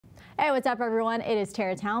Hey, what's up, everyone? It is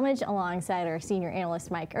Tara Talmadge alongside our senior analyst,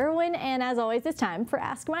 Mike Irwin. And as always, it's time for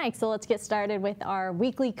Ask Mike. So let's get started with our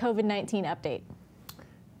weekly COVID-19 update.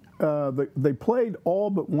 They played all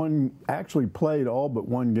but one, actually played all but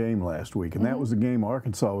one game last week, and that was the game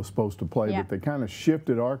Arkansas was supposed to play, but they kind of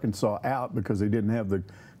shifted Arkansas out because they didn't have the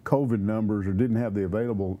COVID numbers or didn't have the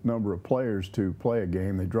available number of players to play a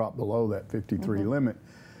game. They dropped below that 53 limit.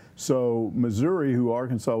 So Missouri, who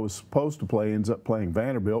Arkansas was supposed to play, ends up playing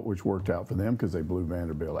Vanderbilt, which worked out for them because they blew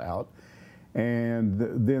Vanderbilt out. And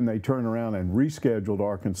then they turn around and rescheduled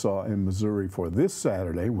Arkansas and Missouri for this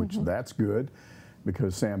Saturday, which that's good,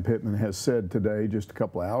 because Sam Pittman has said today, just a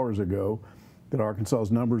couple of hours ago, that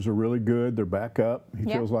Arkansas's numbers are really good. They're back up. He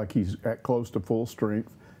feels like he's at close to full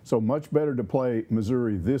strength. So much better to play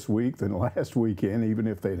Missouri this week than last weekend, even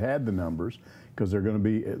if they'd had the numbers, because they're going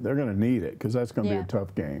to need it, because that's going to be a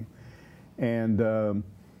tough game. And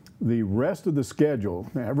the rest of the schedule,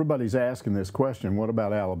 now everybody's asking this question, what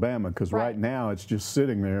about Alabama? Because right now it's just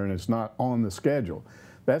sitting there and it's not on the schedule.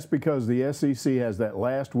 That's because the SEC has that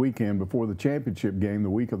last weekend before the championship game, the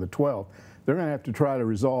week of the 12th. They're going to have to try to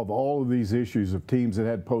resolve all of these issues of teams that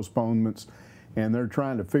had postponements, and they're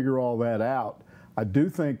trying to figure all that out. I do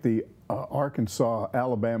think the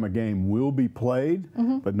Arkansas-Alabama game will be played,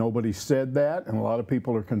 but nobody said that, and a lot of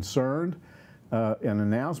people are concerned. An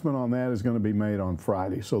announcement on that is going to be made on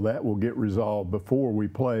Friday, so that will get resolved before we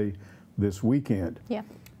play this weekend.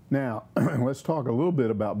 Now, let's talk a little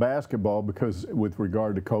bit about basketball because with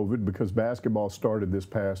regard to COVID, because basketball started this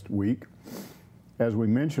past week. As we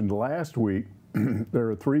mentioned last week, there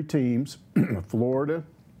are three teams, Florida,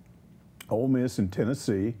 Ole Miss, and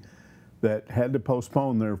Tennessee, that had to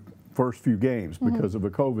postpone their first few games because of a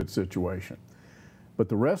COVID situation. But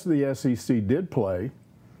the rest of the SEC did play,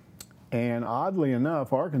 and oddly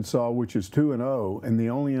enough, Arkansas, which is 2-0 and the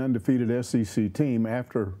only undefeated SEC team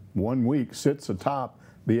after 1 week, sits atop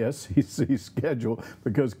the SEC schedule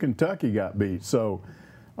because Kentucky got beat. So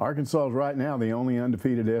Arkansas is right now the only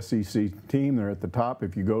undefeated SEC team. They're at the top.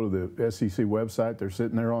 If you go to the SEC website, they're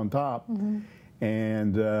sitting there on top.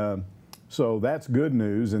 And so that's good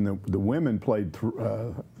news. And the women played,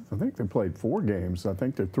 I think they played 4 games. I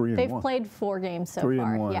think they're 3-1. They've played 4 games so far.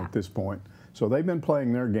 3-1 at this point. So they've been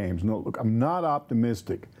playing their games. No, look, I'm not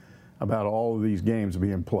optimistic about all of these games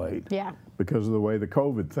being played because of the way the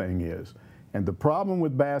COVID thing is. And the problem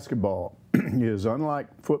with basketball is, unlike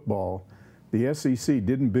football, the SEC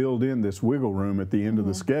didn't build in this wiggle room at the end of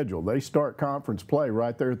the schedule. They start conference play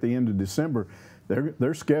right there at the end of December.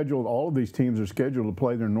 They're scheduled, all of these teams are scheduled to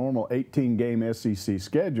play their normal 18-game SEC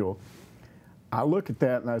schedule. I look at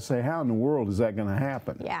that and I say, how in the world is that going to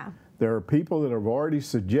happen? There are people that have already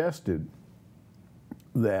suggested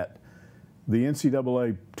that the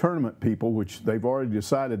NCAA tournament people, which they've already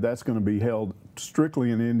decided that's going to be held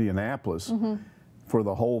strictly in Indianapolis for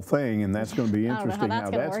the whole thing, and that's going to be interesting how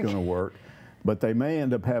that's going to work. But they may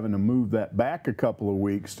end up having to move that back a couple of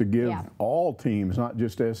weeks to give all teams, not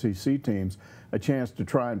just SEC teams, a chance to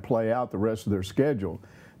try and play out the rest of their schedule.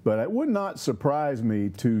 But it would not surprise me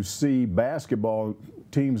to see basketball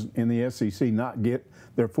teams in the SEC not get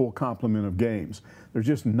their full complement of games. There's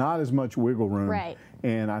just not as much wiggle room.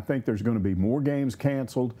 And I think there's going to be more games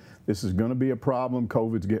canceled. This is going to be a problem.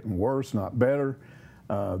 COVID's getting worse, not better.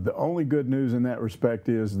 The only good news in that respect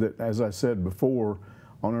is that, as I said before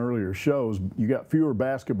on earlier shows, you got fewer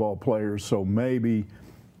basketball players, so maybe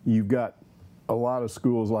you've got a lot of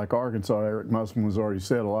schools like Arkansas. Eric Musselman has already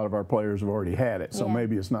said a lot of our players have already had it, so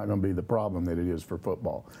maybe it's not going to be the problem that it is for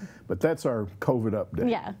football. But that's our COVID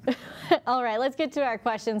update. All right, let's get to our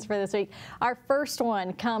questions for this week. Our first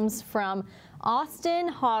one comes from Austin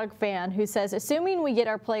Hog Fan, who says, assuming we get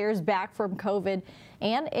our players back from COVID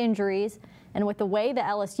and injuries, and with the way the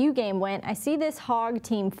LSU game went, I see this Hog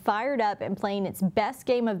team fired up and playing its best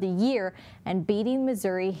game of the year and beating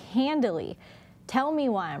Missouri handily. Tell me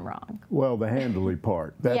why I'm wrong. Well, the handily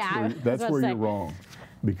part. That's where you're wrong.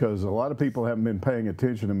 Because a lot of people haven't been paying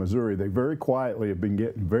attention to Missouri. They very quietly have been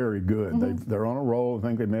getting very good. They're on a roll. I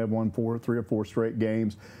think they may have won 3 or 4 straight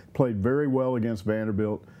games. Played very well against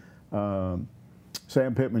Vanderbilt.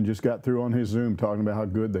 Sam Pittman just got through on his Zoom talking about how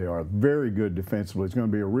good they are. Very good defensively. It's going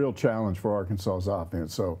to be a real challenge for Arkansas's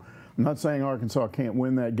offense. So I'm not saying Arkansas can't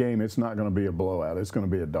win that game. It's not going to be a blowout. It's going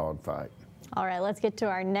to be a dogfight. All right, let's get to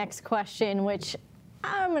our next question, which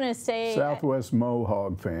I'm going to say Southwest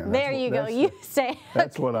Mohawk fan. There you go. You say.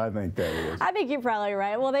 That's what I think that is. I think you're probably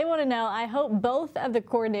right. Well, they want to know, I hope both of the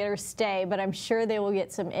coordinators stay, but I'm sure they will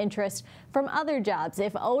get some interest from other jobs.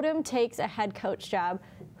 If Odom takes a head coach job,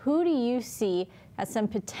 who do you see as some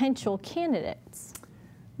potential candidates?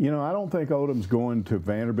 You know, I don't think Odom's going to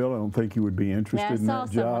Vanderbilt. I don't think he would be interested in that job.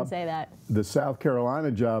 I saw someone say that. The South Carolina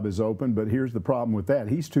job is open, but here's the problem with that.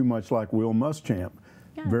 He's too much like Will Muschamp,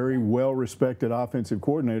 very well-respected offensive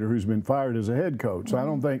coordinator who's been fired as a head coach. So I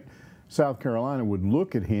don't think South Carolina would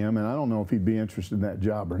look at him, and I don't know if he'd be interested in that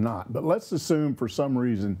job or not. But let's assume for some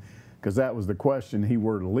reason, because that was the question, he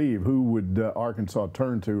were to leave, who would Arkansas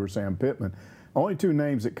turn to, or Sam Pittman? Only two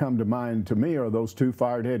names that come to mind to me are those two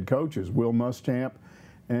fired head coaches, Will Muschamp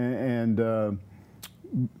and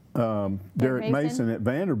Derek Mason at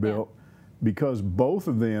Vanderbilt, because both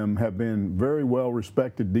of them have been very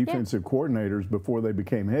well-respected defensive coordinators before they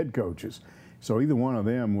became head coaches. So either one of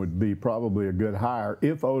them would be probably a good hire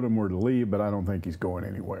if Odom were to leave, but I don't think he's going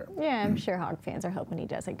anywhere. Yeah, I'm sure Hog fans are hoping he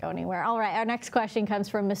doesn't go anywhere. All right, our next question comes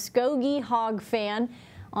from Muskogee Hog fan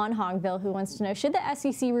on Hogville, who wants to know, should the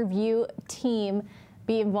SEC review team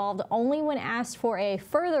be involved only when asked for a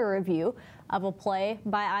further review of a play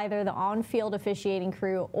by either the on-field officiating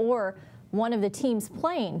crew or one of the teams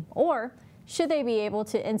playing? Or should they be able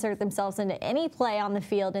to insert themselves into any play on the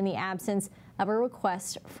field in the absence of a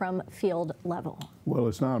request from field level? Well,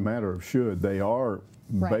 it's not a matter of should. They are,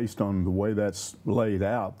 based on the way that's laid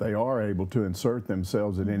out, they are able to insert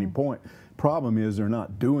themselves at any point. Problem is they're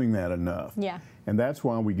not doing that enough. Yeah. And that's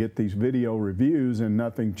why we get these video reviews and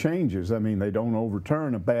nothing changes. I mean, they don't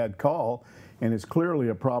overturn a bad call, and it's clearly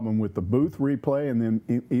a problem with the booth replay, and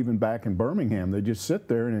then even back in Birmingham, they just sit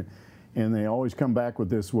there and they always come back with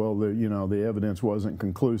this, well, the evidence wasn't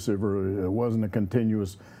conclusive, or it wasn't a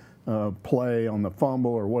continuous play on the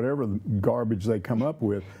fumble, or whatever garbage they come up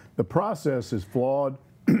with. The process is flawed.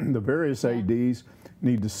 The various ADs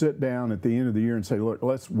need to sit down at the end of the year and say, look,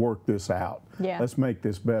 let's work this out. Let's make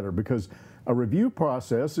this better, because a review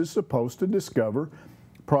process is supposed to discover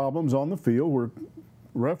problems on the field where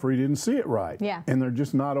referee didn't see it right. And they're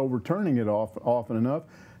just not overturning it often enough.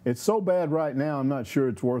 It's so bad right now, I'm not sure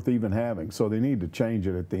it's worth even having. So they need to change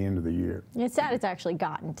it at the end of the year. It's sad it's actually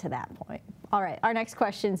gotten to that point. All right, our next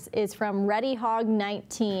question is from Ready Hog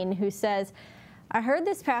 19, who says, I heard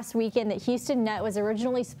this past weekend that Houston Nutt was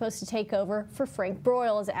originally supposed to take over for Frank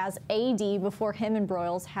Broyles as AD before him and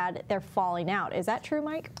Broyles had their falling out. Is that true,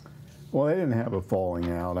 Mike? Well, they didn't have a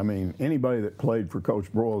falling out. I mean, anybody that played for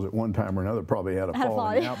Coach Broyles at one time or another probably had a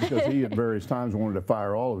falling out, because he at various times wanted to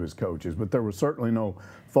fire all of his coaches. But there was certainly no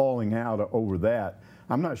falling out over that.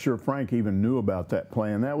 I'm not sure Frank even knew about that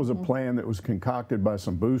plan. That was a plan that was concocted by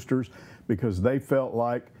some boosters because they felt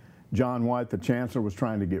like John White, the chancellor, was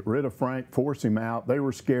trying to get rid of Frank, force him out. They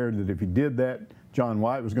were scared that if he did that, John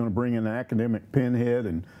White was going to bring in an academic pinhead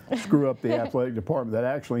and screw up the athletic department. That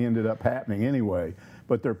actually ended up happening anyway.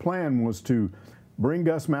 But their plan was to bring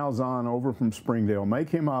Gus Malzahn over from Springdale, make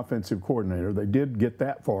him offensive coordinator. They did get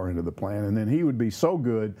that far into the plan, and then he would be so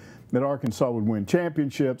good that Arkansas would win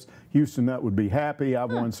championships. Houston Nutt would be happy.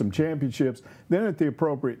 I've won some championships. Then at the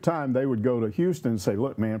appropriate time, they would go to Houston and say,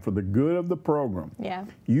 look, man, for the good of the program,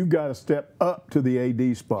 you've got to step up to the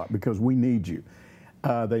AD spot because we need you.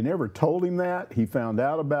 They never told him that. He found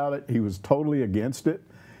out about it. He was totally against it.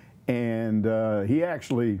 And he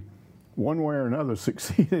actually, one way or another,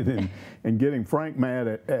 succeeded in getting Frank mad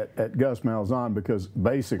at Gus Malzahn, because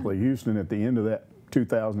basically Houston at the end of that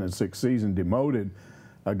 2006 season demoted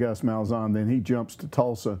Gus Malzahn. Then he jumps to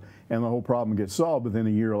Tulsa and the whole problem gets solved. But then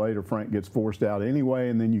a year later, Frank gets forced out anyway,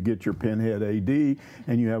 and then you get your pinhead AD,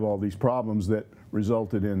 and you have all these problems that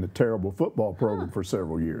resulted in the terrible football program for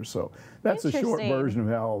several years. So that's a short version of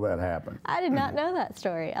how all that happened. I did not know that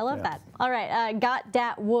story. I love that. All right, Got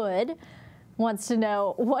Dat Wood wants to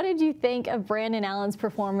know, what did you think of Brandon Allen's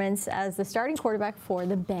performance as the starting quarterback for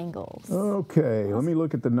the Bengals? Okay, let me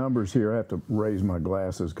look at the numbers here. I have to raise my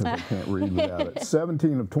glasses because I can't read without it.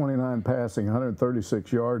 17 of 29 passing,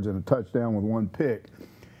 136 yards, and a touchdown with one pick.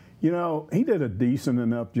 You know, he did a decent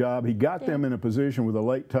enough job. He got them in a position with a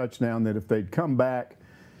late touchdown that if they'd come back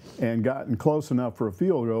and gotten close enough for a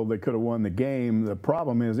field goal, they could have won the game. The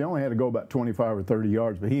problem is they only had to go about 25 or 30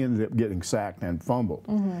 yards, but he ended up getting sacked and fumbled.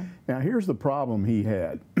 Now, here's the problem he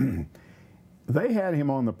had. They had him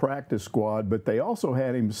on the practice squad, but they also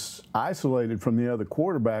had him isolated from the other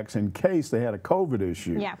quarterbacks in case they had a COVID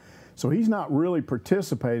issue. So he's not really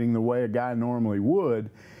participating the way a guy normally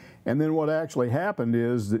would. And then what actually happened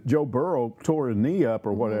is that Joe Burrow tore his knee up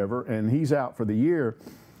or whatever, and he's out for the year.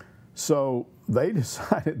 So they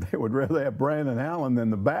decided they would rather have Brandon Allen than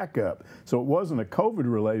the backup. So it wasn't a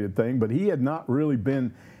COVID-related thing, but he had not really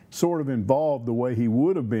been sort of involved the way he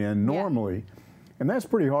would have been normally. And that's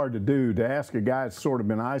pretty hard to do, to ask a guy that's sort of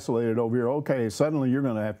been isolated over here, okay, suddenly you're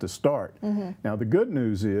going to have to start. Now, the good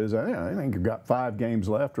news is, I think you've got 5 games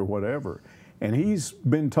left or whatever. And he's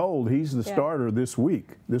been told he's the starter this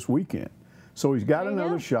weekend. So he's got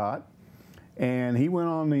another shot. And he went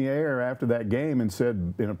on the air after that game and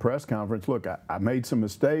said in a press conference, look, I made some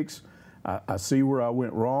mistakes. I see where I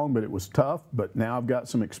went wrong, but it was tough. But now I've got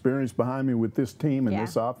some experience behind me with this team and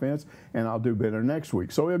this offense, and I'll do better next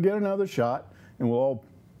week. So he'll get another shot, and we'll all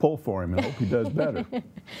pull for him and hope he does better.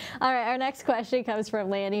 All right, our next question comes from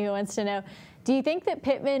Lanny, who wants to know, do you think that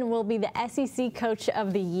Pittman will be the SEC Coach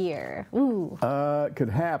of the Year? Ooh. It could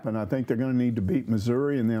happen. I think they're going to need to beat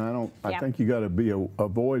Missouri, and then I think you got to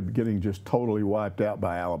avoid getting just totally wiped out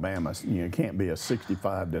by Alabama. It can't be a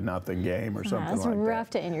 65-0 game or something like that. That's rough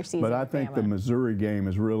to end your season. But I think the Missouri game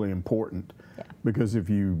is really important because if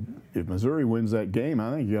Missouri wins that game,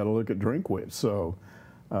 I think you got to look at Drinkwitz. So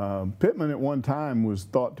Pittman at one time was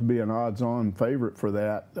thought to be an odds-on favorite for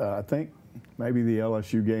that. I think maybe the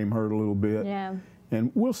LSU game hurt a little bit. Yeah.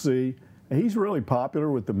 And we'll see. He's really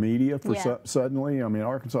popular with the media suddenly. I mean,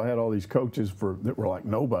 Arkansas had all these coaches that were like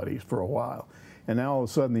nobodies for a while. And now all of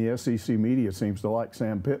a sudden the SEC media seems to like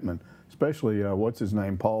Sam Pittman, especially, what's his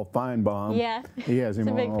name, Paul Feinbaum. Yeah. He has him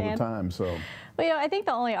on all the time. So. Well, I think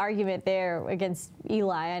the only argument there against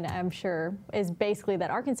Eli, and I'm sure, is basically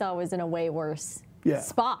that Arkansas was in a way worse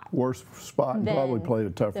spot. Worse spot and probably played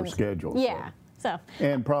a tougher schedule. Yeah. So.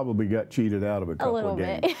 And probably got cheated out of a couple of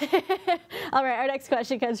games. All right, our next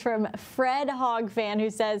question comes from Fred Hogg fan, who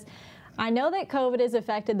says, I know that COVID has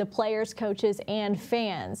affected the players, coaches, and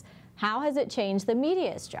fans. How has it changed the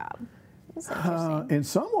media's job? That's interesting. In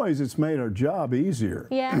some ways, it's made our job easier.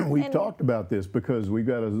 Yeah. We've talked about this because we've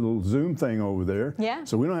got a little Zoom thing over there. Yeah.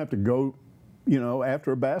 So we don't have to go,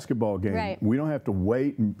 after a basketball game. Right. We don't have to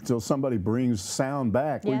wait until somebody brings sound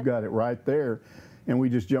back. We've got it right there. And we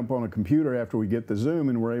just jump on a computer after we get the Zoom,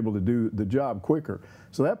 and we're able to do the job quicker.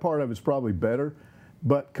 So that part of it's probably better.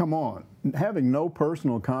 But come on, having no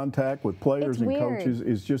personal contact with players and coaches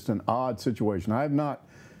is just an odd situation. I have not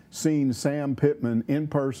seen Sam Pittman in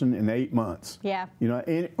person in 8 months. Yeah.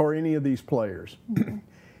 Or any of these players.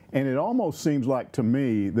 And it almost seems like to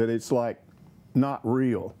me that it's like not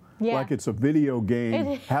real. Yeah. Like it's a video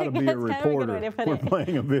game, how to be a reporter. We're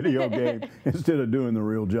playing a video game instead of doing the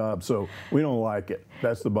real job. So we don't like it.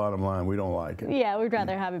 That's the bottom line. We don't like it. Yeah, we'd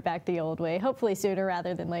rather have it back the old way, hopefully sooner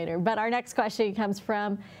rather than later. But our next question comes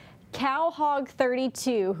from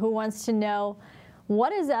Cowhog32, who wants to know,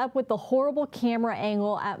 what is up with the horrible camera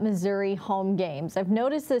angle at Missouri home games? I've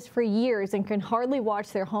noticed this for years and can hardly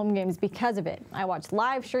watch their home games because of it. I watch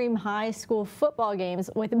live stream high school football games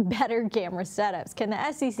with better camera setups. Can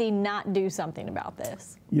the SEC not do something about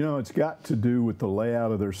this? It's got to do with the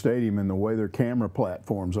layout of their stadium and the way their camera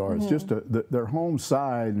platforms are. It's just their home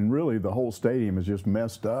side, and really the whole stadium is just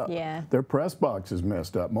messed up. Yeah. Their press box is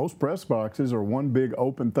messed up. Most press boxes are one big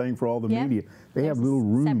open thing for all the media. They have little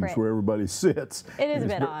rooms where everybody sits. It is a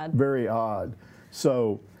bit odd. Very odd.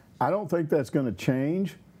 So I don't think that's going to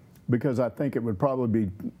change, because I think it would probably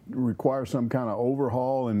require some kind of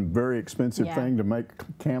overhaul and very expensive thing to make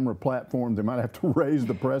camera platforms. They might have to raise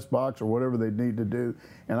the press box or whatever they need to do,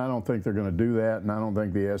 and I don't think they're going to do that, and I don't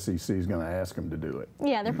think the SEC is going to ask them to do it.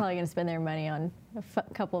 Yeah, they're probably going to spend their money on a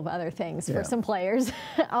couple of other things for some players.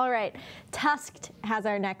 All right, Tusked has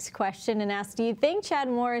our next question and asks, do you think Chad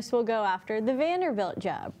Morris will go after the Vanderbilt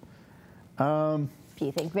job? Do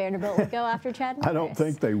you think Vanderbilt would go after Chad Morris? I don't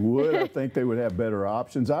think they would. I think they would have better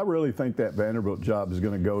options. I really think that Vanderbilt job is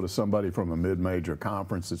going to go to somebody from a mid-major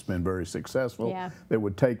conference that's been very successful, that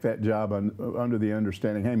would take that job under the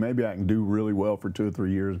understanding, hey, maybe I can do really well for 2 or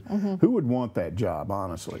 3 years. Who would want that job,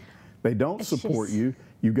 honestly? They don't support you.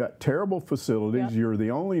 You've got terrible facilities. You're the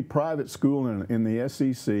only private school in the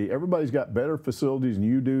SEC. Everybody's got better facilities than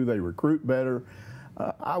you do. They recruit better.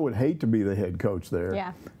 I would hate to be the head coach there.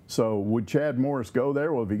 Yeah. So would Chad Morris go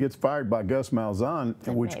there? Well, if he gets fired by Gus Malzahn,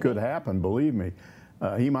 which could happen, believe me,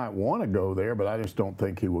 he might want to go there, but I just don't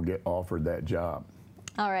think he will get offered that job.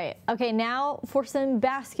 All right. Okay, now for some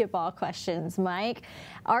basketball questions, Mike.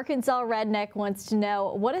 Arkansas Redneck wants to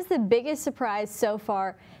know, what is the biggest surprise so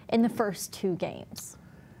far in the first 2 games?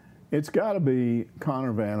 It's got to be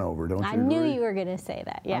Connor Vanover, don't you agree? I knew you were going to say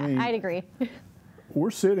that. Yeah, I'd agree.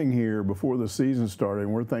 We're sitting here before the season started,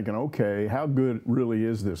 and we're thinking, okay, how good really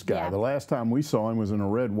is this guy? The last time we saw him was in a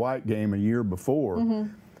red-white game a year before,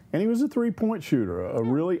 and he was a three-point shooter, a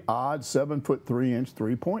really odd 7'3"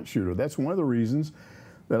 three-point shooter. That's one of the reasons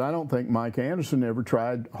that I don't think Mike Anderson ever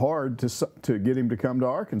tried hard to get him to come to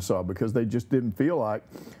Arkansas, because they just didn't feel like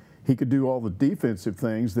he could do all the defensive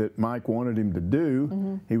things that Mike wanted him to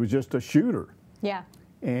do. He was just a shooter. Yeah.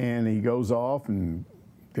 And he goes off and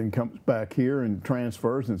then comes back here and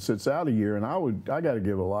transfers and sits out a year. And I got to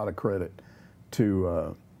give a lot of credit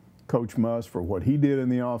to Coach Musk for what he did in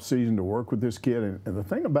the offseason to work with this kid. And the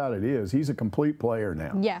thing about it is he's a complete player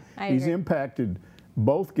now. Yeah, I agree. He's impacted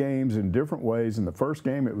both games in different ways. In the first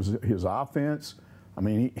game, it was his offense. I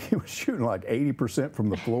mean, he was shooting like 80% from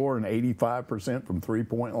the floor and 85% from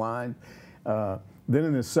three-point line. Then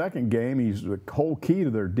in the second game, he's the whole key to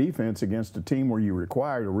their defense against a team where you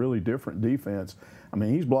required a really different defense. I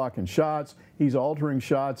mean, he's blocking shots, he's altering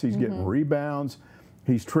shots, he's getting rebounds,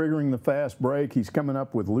 he's triggering the fast break, he's coming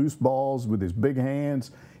up with loose balls with his big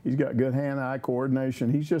hands, he's got good hand-eye coordination.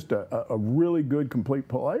 He's just a really good, complete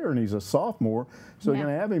player, and he's a sophomore, so you're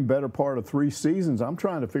going to have him better part of 3 seasons. I'm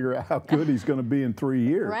trying to figure out how good he's going to be in 3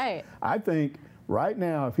 years. Right. I think right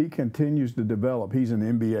now, if he continues to develop, he's an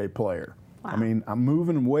NBA player. Wow. I mean, I'm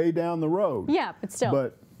moving way down the road. Yeah, but still.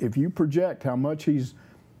 But if you project how much he's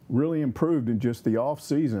really improved in just the off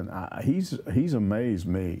season, he's amazed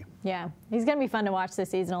me. Yeah, he's going to be fun to watch this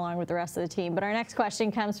season along with the rest of the team. But our next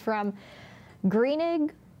question comes from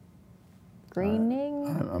Greening.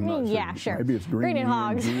 I'm not sure. Yeah, sure. Maybe it's Greening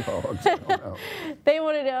Hogs. I don't know. They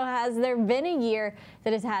want to know, has there been a year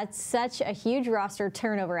that has had such a huge roster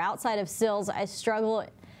turnover outside of Sills? I struggle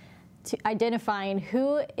to identifying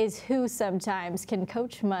who is who sometimes. Can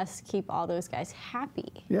Coach Musk keep all those guys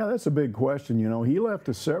happy? Yeah, that's a big question. You know, he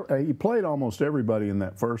played almost everybody in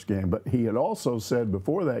that first game, but he had also said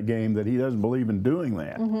before that game that he doesn't believe in doing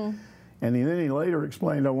that. And then he later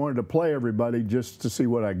explained, I wanted to play everybody just to see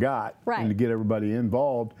what I got and to get everybody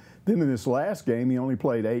involved. Then in this last game, he only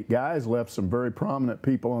played 8 guys, left some very prominent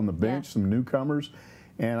people on the bench, some newcomers.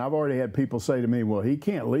 And I've already had people say to me, well, he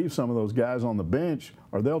can't leave some of those guys on the bench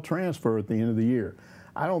or they'll transfer at the end of the year.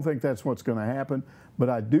 I don't think that's what's going to happen, but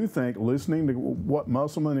I do think, listening to what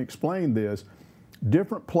Musselman explained this,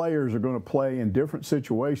 different players are going to play in different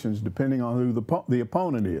situations depending on who the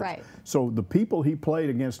opponent is. Right. So the people he played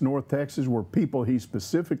against North Texas were people he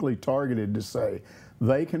specifically targeted to say,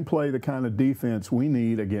 they can play the kind of defense we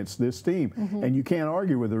need against this team. And you can't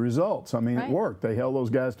argue with the results. I mean, it worked. They held those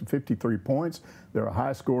guys to 53 points. They're a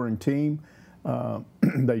high-scoring team.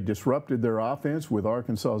 They disrupted their offense with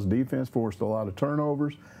Arkansas's defense, forced a lot of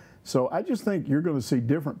turnovers. So I just think you're going to see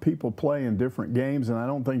different people play in different games, and I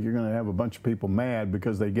don't think you're going to have a bunch of people mad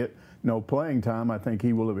because they get no playing time. I think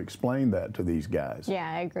he will have explained that to these guys. Yeah,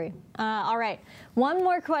 I agree. All right, one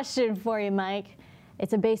more question for you, Mike.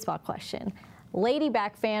 It's a baseball question.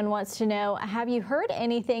 Ladyback fan wants to know, have you heard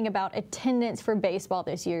anything about attendance for baseball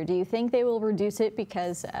this year? Do you think they will reduce it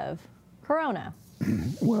because of Corona?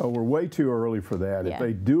 Well, we're way too early for that. If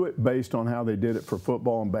they do it based on how they did it for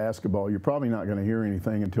football and basketball, you're probably not going to hear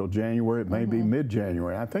anything until January. It may be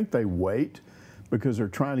mid-January. I think they wait because they're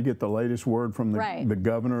trying to get the latest word from the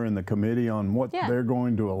governor and the committee on what they're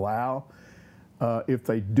going to allow. If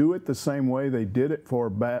they do it the same way they did it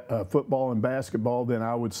for football and basketball, then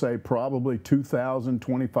I would say probably 2,000,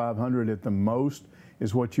 2,500 at the most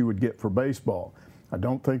is what you would get for baseball. I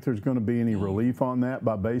don't think there's going to be any relief on that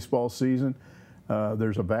by baseball season.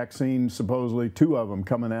 There's a vaccine, supposedly 2 of them,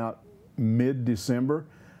 coming out mid-December,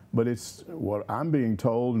 but it's what I'm being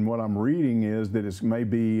told and what I'm reading is that it's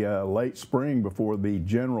maybe late spring before the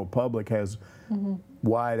general public has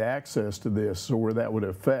wide access to this, so where that would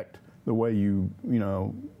affect the way you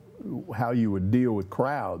know, how you would deal with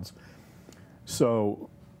crowds. So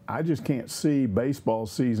I just can't see baseball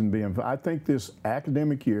season being, I think this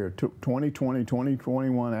academic year, 2020,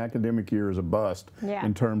 2021 academic year is a bust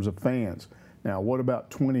in terms of fans. Now, what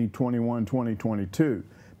about 2021, 2022?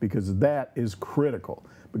 Because that is critical.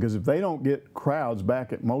 Because if they don't get crowds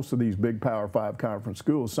back at most of these big Power 5 conference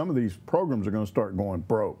schools, some of these programs are going to start going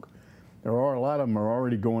broke. There are a lot of them are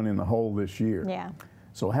already going in the hole this year. Yeah.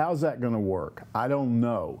 So how's that going to work? I don't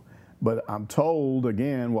know. But I'm told,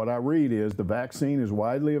 again, what I read is the vaccine is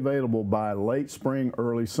widely available by late spring,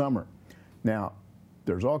 early summer. Now,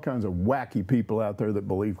 there's all kinds of wacky people out there that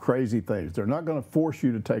believe crazy things. They're not going to force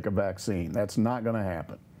you to take a vaccine. That's not going to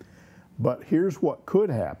happen. But here's what could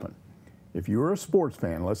happen. If you're a sports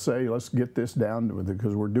fan, let's get this down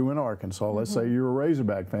because we're doing Arkansas. Let's say you're a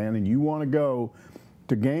Razorback fan and you want to go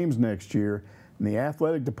to games next year, and the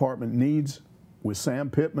athletic department needs, with Sam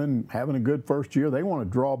Pittman having a good first year, they want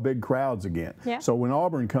to draw big crowds again. So when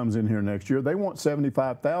Auburn comes in here next year, they want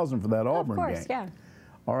 75,000 for that Auburn game. Of course, yeah.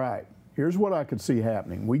 All right. Here's what I could see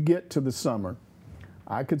happening. We get to the summer.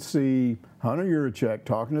 I could see Hunter Yurachek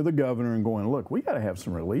talking to the governor and going, look, we got to have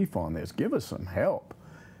some relief on this. Give us some help.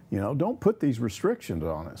 You know, don't put these restrictions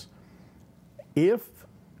on us. If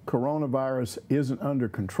coronavirus isn't under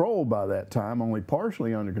control by that time, only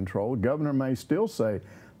partially under control, the governor may still say,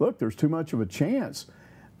 look, there's too much of a chance.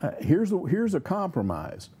 Here's a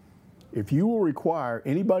compromise. if you will require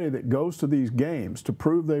anybody that goes to these games to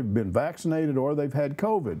prove they've been vaccinated or they've had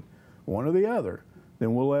COVID, one or the other,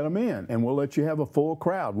 then we'll let them in, and we'll let you have a full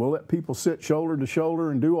crowd. We'll let people sit shoulder to shoulder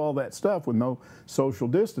and do all that stuff with no social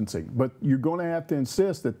distancing. But you're going to have to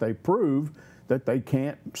insist that they prove that they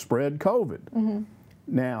can't spread COVID. Mm-hmm.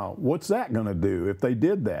 Now, what's that going to do if they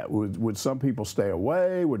did that? Would some people stay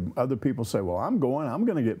away? Would other people say, well, I'm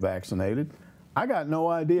going to get vaccinated? I got no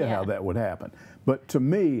idea how that would happen. But to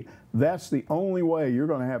me, that's the only way you're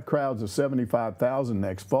going to have crowds of 75,000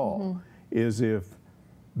 next fall, is if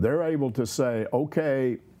they're able to say,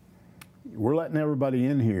 okay, we're letting everybody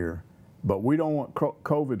in here, but we don't want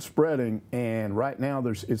COVID spreading, and right now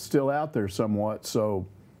it's still out there somewhat, so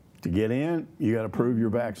to get in, you got to prove you're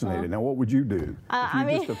vaccinated. Now, what would you do if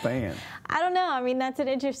you're just a fan? I don't know. I mean, that's an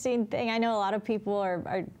interesting thing. I know a lot of people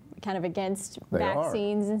are kind of against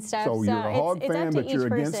vaccines and stuff. So you're a hog fan, but you're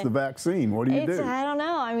against the vaccine. What do you do? I don't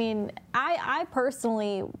know. I mean, I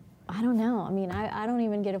personally, I don't know. I mean, I don't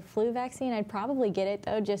even get a flu vaccine. I'd probably get it,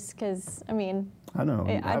 though, just because, I mean, I know.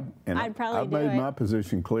 I'd probably do it. I've made my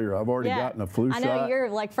position clear. I've already gotten a flu shot. I know you're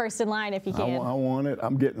like first in line if you can. I want it.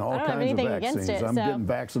 I'm getting all kinds of vaccines. I'm getting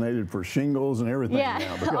vaccinated for shingles and everything now.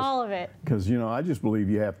 Yeah, all of it. Because, you know, I just believe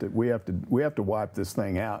we have to wipe this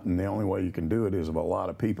thing out, and the only way you can do it is if a lot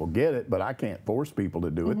of people get it, but I can't force people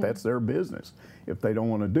to do it. That's their business if they don't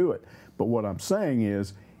want to do it. But what I'm saying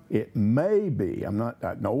is, it may be,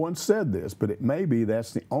 no one said this, but it may be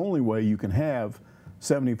that's the only way you can have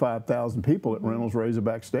 75,000 people at Reynolds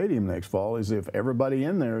Razorback Stadium next fall, is if everybody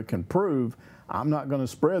in there can prove, I'm not going to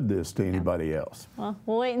spread this to anybody else. Well,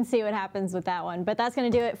 we'll wait and see what happens with that one. But that's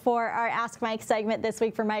going to do it for our Ask Mike segment this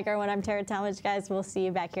week. For Mike Irwin, I'm Tara Talmadge. Guys, we'll see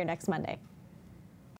you back here next Monday.